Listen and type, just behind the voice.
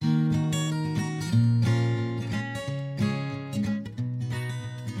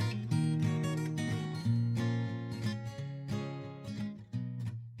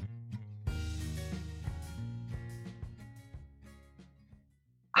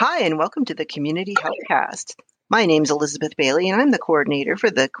Hi, and welcome to the Community Healthcast. My name's Elizabeth Bailey, and I'm the coordinator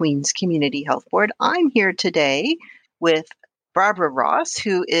for the Queens Community Health Board. I'm here today with Barbara Ross,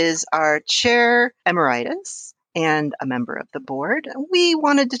 who is our chair emeritus and a member of the board. We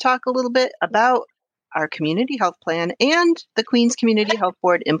wanted to talk a little bit about our community health plan and the Queens Community Health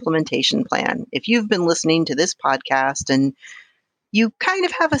Board implementation plan. If you've been listening to this podcast and you kind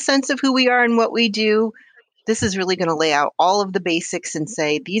of have a sense of who we are and what we do, this is really going to lay out all of the basics and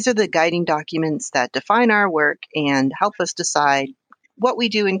say, these are the guiding documents that define our work and help us decide what we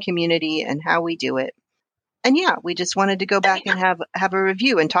do in community and how we do it. And yeah, we just wanted to go back and have a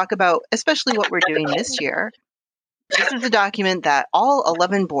review and talk about especially what we're doing this year. This is a document that all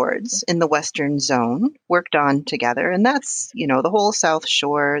 11 boards in the Western Zone worked on together. And that's, the whole South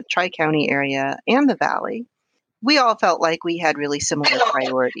Shore, Tri-County area, and the Valley. We all felt like we had really similar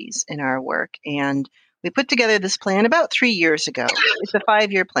priorities in our work. And we put together this plan about 3 years ago. It's a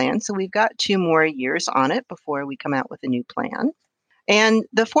 5-year plan, so we've got 2 more years on it before we come out with a new plan. And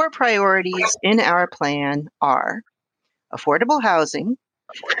the 4 priorities in our plan are affordable housing,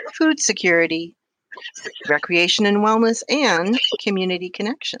 food security, recreation and wellness, and community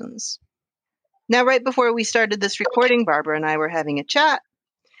connections. Now, right before we started this recording, Barbara and I were having a chat,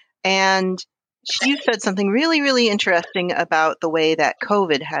 and you said something really, really interesting about the way that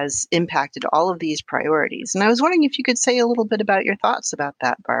COVID has impacted all of these priorities. And I was wondering if you could say a little bit about your thoughts about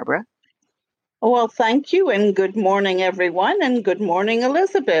that, Barbara. Well, thank you, and good morning, everyone, and good morning,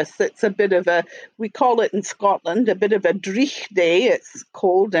 Elizabeth. It's a bit of we call it in Scotland, a bit of a dreich day. It's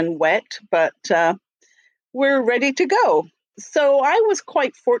cold and wet, but we're ready to go. So I was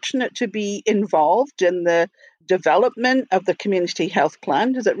quite fortunate to be involved in the development of the Community Health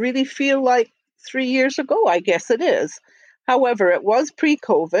Plan. Does it really feel like 3 years ago? I guess it is. However, it was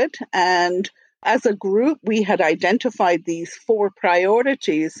pre-COVID, and as a group, we had identified these 4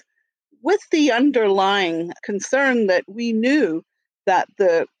 priorities with the underlying concern that we knew that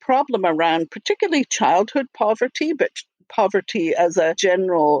the problem around particularly childhood poverty, but poverty as a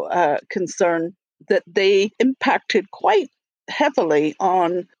general concern, that they impacted quite heavily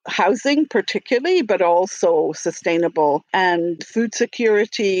on housing particularly, but also sustainable and food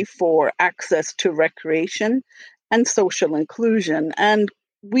security for access to recreation and social inclusion. And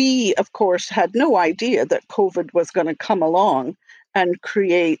we, of course, had no idea that COVID was going to come along and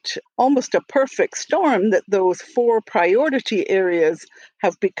create almost a perfect storm, that those 4 priority areas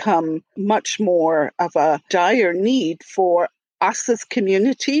have become much more of a dire need for us as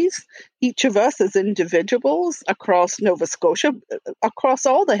communities, each of us as individuals across Nova Scotia, across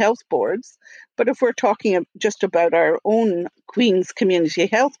all the health boards. But if we're talking just about our own Queen's Community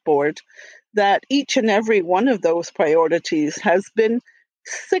Health Board, that each and every one of those priorities has been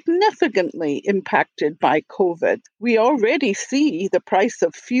significantly impacted by COVID. We already see the price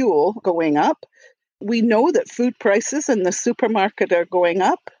of fuel going up. We know that food prices in the supermarket are going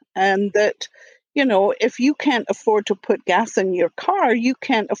up, and that if you can't afford to put gas in your car, you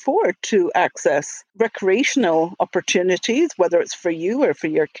can't afford to access recreational opportunities, whether it's for you or for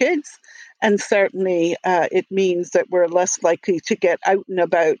your kids. And certainly it means that we're less likely to get out and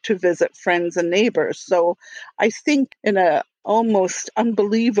about to visit friends and neighbors. So I think in a almost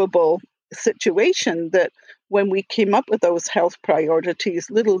unbelievable situation that when we came up with those health priorities,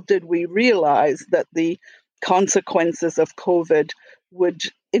 little did we realize that the consequences of COVID would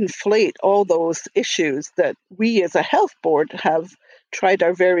inflate all those issues that we as a health board have tried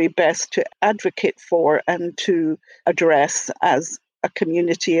our very best to advocate for and to address as a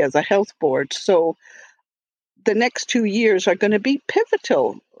community, as a health board. So the next 2 years are going to be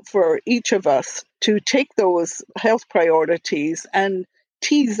pivotal for each of us to take those health priorities and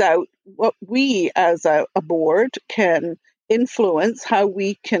tease out what we as a board can influence, how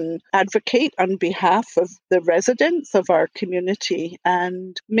we can advocate on behalf of the residents of our community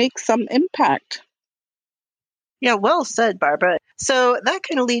and make some impact. Yeah, well said, Barbara. So that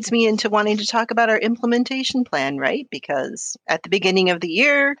kind of leads me into wanting to talk about our implementation plan, right? Because at the beginning of the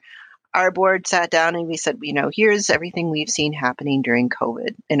year, our board sat down and we said, here's everything we've seen happening during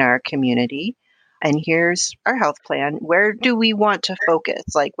COVID in our community. And here's our health plan. Where do we want to focus?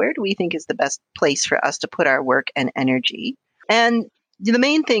 Like, where do we think is the best place for us to put our work and energy? And the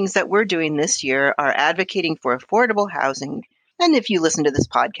main things that we're doing this year are advocating for affordable housing. And if you listen to this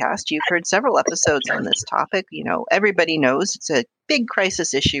podcast, you've heard several episodes on this topic. Everybody knows it's a big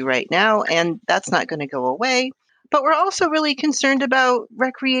crisis issue right now, and that's not going to go away. But we're also really concerned about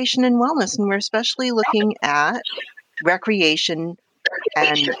recreation and wellness, and we're especially looking at recreation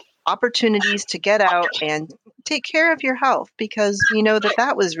and opportunities to get out and take care of your health, because we know that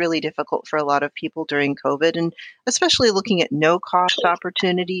that was really difficult for a lot of people during COVID, and especially looking at no-cost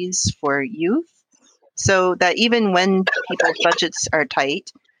opportunities for youth, so that even when people's budgets are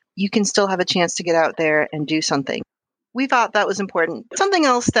tight, you can still have a chance to get out there and do something. We thought that was important. Something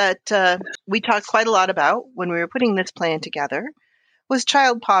else that we talked quite a lot about when we were putting this plan together was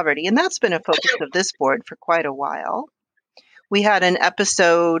child poverty, and that's been a focus of this board for quite a while. We had a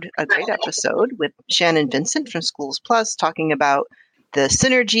great episode with Shannon Vincent from Schools Plus talking about the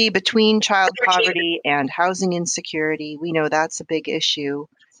synergy between child poverty and housing insecurity. We know that's a big issue.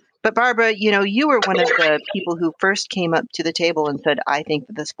 But Barbara, you were one of the people who first came up to the table and said, I think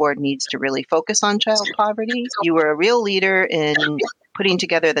that this board needs to really focus on child poverty. You were a real leader in putting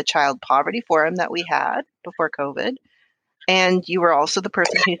together the Child Poverty Forum that we had before COVID. And you were also the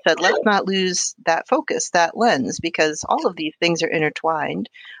person who said, let's not lose that focus, that lens, because all of these things are intertwined.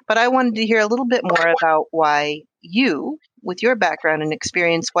 But I wanted to hear a little bit more about why you, with your background and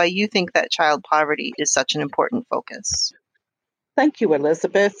experience, why you think that child poverty is such an important focus. Thank you,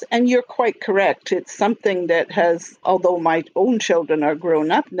 Elizabeth. And you're quite correct. It's something that has, although my own children are grown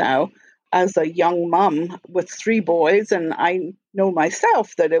up now, as a young mum with 3 boys, and I know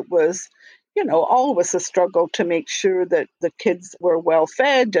myself that it was, always a struggle to make sure that the kids were well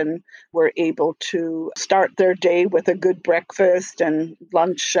fed and were able to start their day with a good breakfast and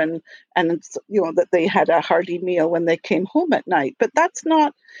lunch and that they had a hearty meal when they came home at night. But that's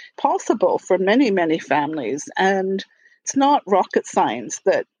not possible for many, many families. And it's not rocket science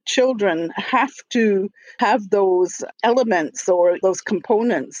that children have to have those elements or those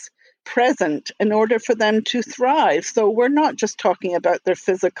components present in order for them to thrive. So we're not just talking about their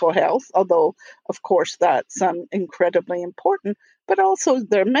physical health, although, of course, that's incredibly important, but also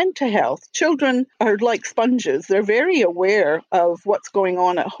their mental health. Children are like sponges. They're very aware of what's going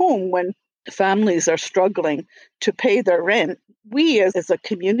on at home when families are struggling to pay their rent. We as a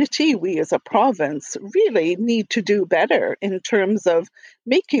community, we as a province really need to do better in terms of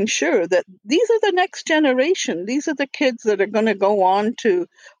making sure that these are the next generation. These are the kids that are going to go on to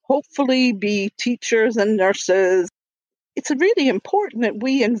hopefully be teachers and nurses. It's really important that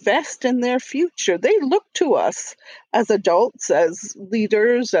we invest in their future. They look to us as adults, as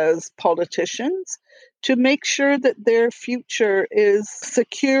leaders, as politicians, to make sure that their future is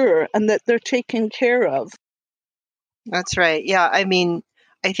secure and that they're taken care of. That's right. Yeah,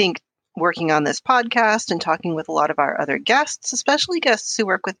 I think working on this podcast and talking with a lot of our other guests, especially guests who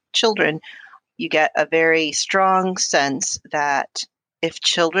work with children, you get a very strong sense that if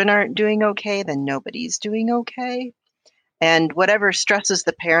children aren't doing okay, then nobody's doing okay. And whatever stresses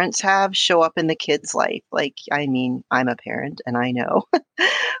the parents have show up in the kids' life. I'm a parent and I know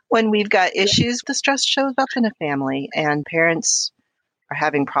when we've got issues, the stress shows up in a family, and parents are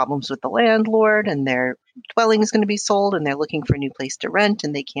having problems with the landlord and their dwelling is going to be sold and they're looking for a new place to rent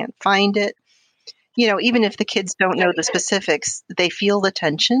and they can't find it. Even if the kids don't know the specifics, they feel the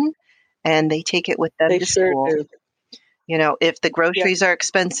tension and they take it with them They to sure school. do. If the groceries are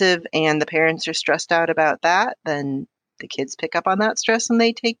expensive and the parents are stressed out about that, then the kids pick up on that stress and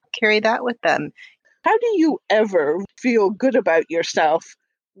they carry that with them. How do you ever feel good about yourself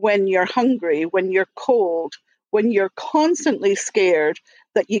when you're hungry, when you're cold, when you're constantly scared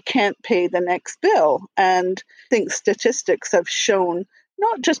that you can't pay the next bill? And I think statistics have shown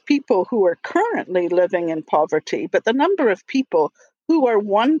not just people who are currently living in poverty, but the number of people who are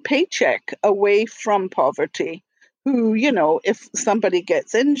one paycheck away from poverty, who, if somebody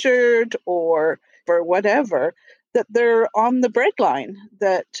gets injured or for whatever, that they're on the breadline,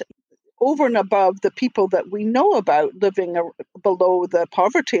 that over and above the people that we know about living below the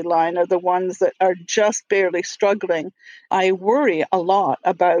poverty line are the ones that are just barely struggling. I worry a lot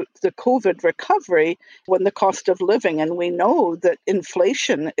about the COVID recovery when the cost of living, and we know that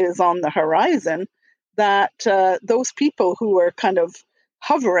inflation is on the horizon, that those people who are kind of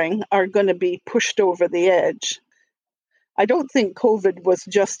hovering are going to be pushed over the edge. I don't think COVID was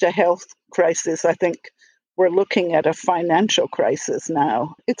just a health crisis. I think we're looking at a financial crisis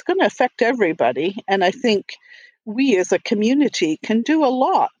now. It's going to affect everybody. And I think we as a community can do a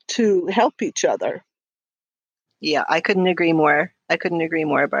lot to help each other. Yeah, I couldn't agree more.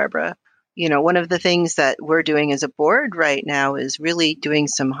 Barbara. One of the things that we're doing as a board right now is really doing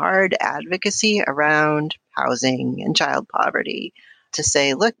some hard advocacy around housing and child poverty to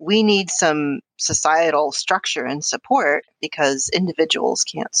say, look, we need some societal structure and support because individuals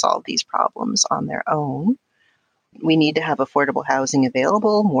can't solve these problems on their own. We need to have affordable housing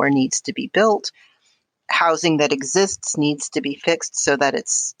available. More needs to be built. Housing that exists needs to be fixed so that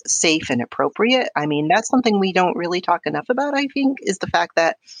it's safe and appropriate. That's something we don't really talk enough about, I think, is the fact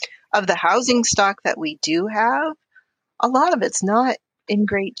that of the housing stock that we do have, a lot of it's not in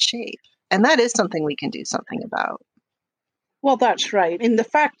great shape. And that is something we can do something about. Well, that's right. And the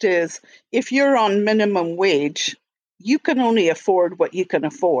fact is, if you're on minimum wage, you can only afford what you can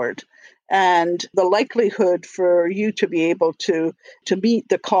afford. And the likelihood for you to be able to meet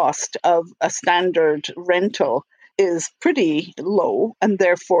the cost of a standard rental is pretty low. And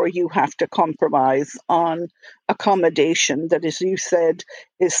therefore, you have to compromise on accommodation that, as you said,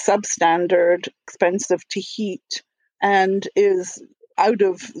 is substandard, expensive to heat, and is out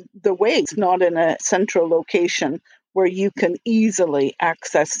of the way. It's not in a central location where you can easily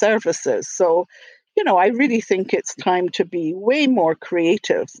access services. So, I really think it's time to be way more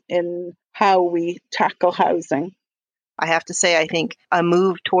creative in how we tackle housing. I have to say, I think a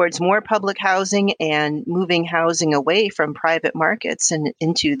move towards more public housing and moving housing away from private markets and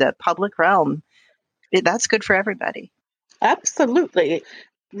into the public realm, that's good for everybody. Absolutely.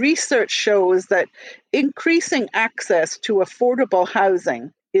 Research shows that increasing access to affordable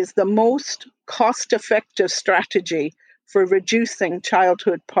housing is the most cost-effective strategy for reducing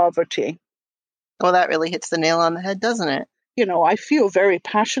childhood poverty. Well, that really hits the nail on the head, doesn't it? I feel very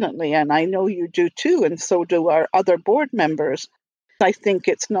passionately, and I know you do too, and so do our other board members. I think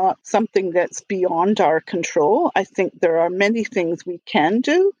it's not something that's beyond our control. I think there are many things we can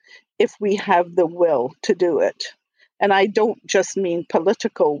do if we have the will to do it. And I don't just mean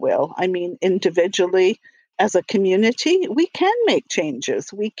political will, I mean individually, as a community, we can make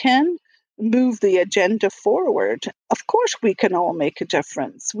changes. We can move the agenda forward. Of course, we can all make a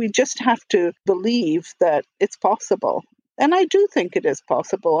difference. We just have to believe that it's possible. And I do think it is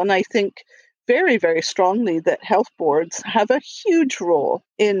possible. And I think very, very strongly that health boards have a huge role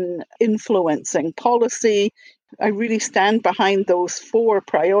in influencing policy. I really stand behind those 4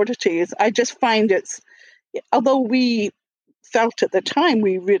 priorities. I just find although we felt at the time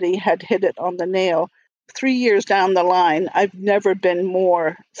we really had hit it on the nail, 3 years down the line, I've never been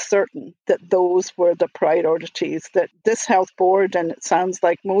more certain that those were the priorities, that this health board, and it sounds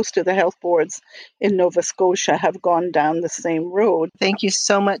like most of the health boards in Nova Scotia, have gone down the same road. Thank you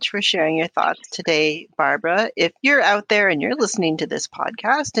so much for sharing your thoughts today, Barbara. If you're out there and you're listening to this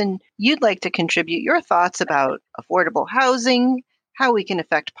podcast and you'd like to contribute your thoughts about affordable housing, how we can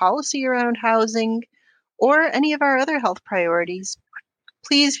affect policy around housing, or any of our other health priorities,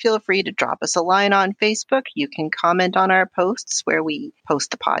 please feel free to drop us a line on Facebook. You can comment on our posts where we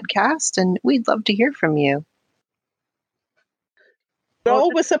post the podcast, and we'd love to hear from you.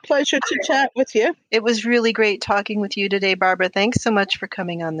 Always a pleasure to chat with you. It was really great talking with you today, Barbara. Thanks so much for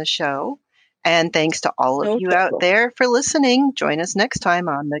coming on the show. And thanks to all of you out there for listening. Join us next time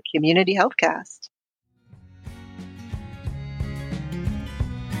on the Community Healthcast.